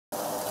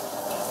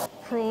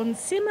Prawns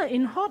simmer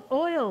in hot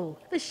oil.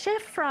 The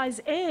chef fries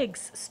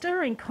eggs,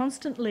 stirring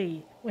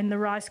constantly. When the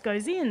rice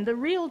goes in, the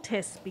real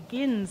test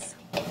begins.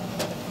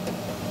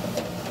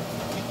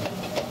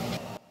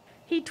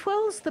 He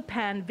twirls the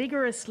pan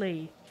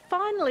vigorously.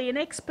 Finally, an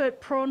expert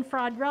prawn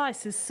fried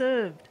rice is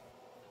served.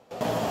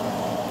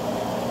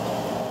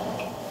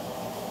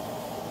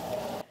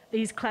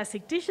 These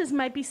classic dishes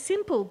may be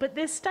simple, but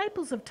they're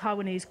staples of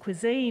Taiwanese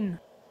cuisine.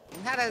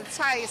 它的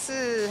菜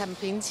是很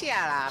平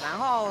价啦，然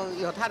后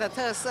有它的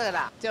特色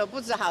啦，就不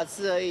止好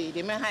吃而已，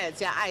里面还有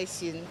加爱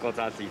心。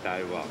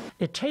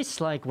It tastes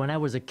like when I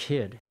was a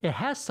kid. It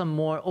has some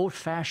more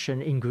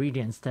old-fashioned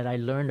ingredients that I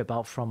learned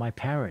about from my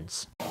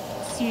parents.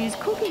 Hsu's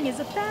cooking is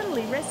a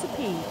family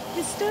recipe.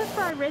 His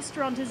stir-fry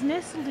restaurant is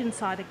nestled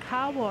inside a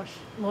car wash.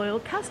 Loyal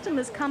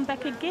customers come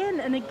back again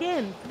and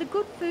again for the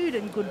good food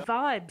and good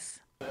vibes.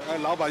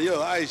 老板又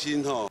有爱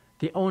心哦。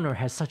 The owner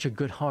has such a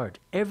good heart.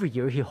 Every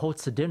year he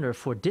holds a dinner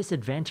for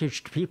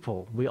disadvantaged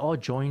people. We all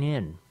join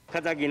in.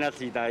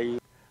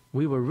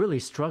 We were really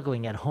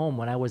struggling at home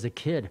when I was a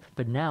kid,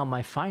 but now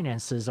my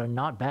finances are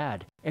not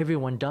bad.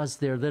 Everyone does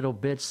their little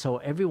bit so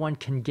everyone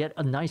can get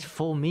a nice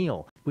full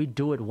meal. We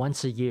do it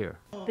once a year.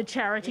 The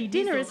charity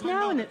dinner is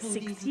now in its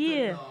 6th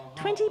year.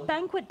 20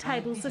 banquet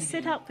tables are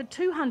set up for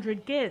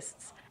 200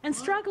 guests, and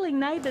struggling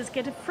neighbours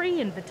get a free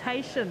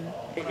invitation.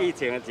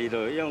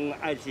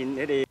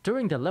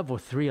 During the Level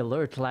 3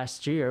 alert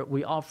last year,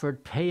 we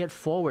offered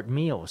pay-it-forward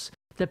meals.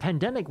 The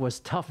pandemic was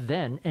tough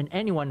then, and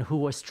anyone who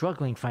was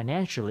struggling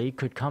financially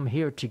could come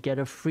here to get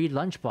a free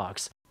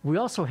lunchbox. We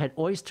also had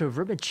oyster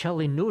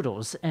vermicelli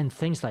noodles and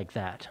things like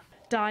that.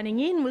 Dining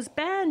in was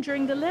banned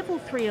during the Level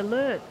 3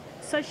 alert,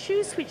 so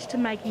Hsu switched to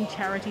making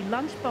charity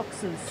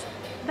lunchboxes.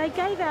 They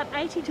gave out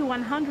 80 to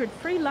 100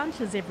 free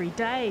lunches every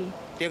day.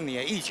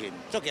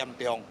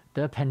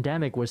 The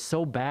pandemic was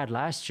so bad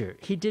last year,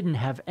 he didn't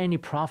have any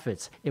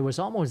profits. It was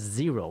almost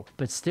zero,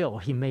 but still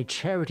he made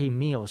charity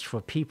meals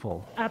for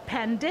people. A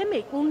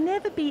pandemic will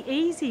never be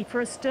easy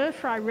for a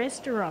stir-fry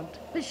restaurant,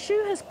 but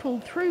Hsu has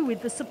pulled through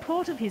with the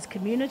support of his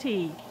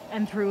community.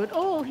 And through it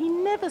all, he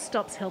never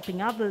stops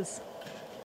helping others.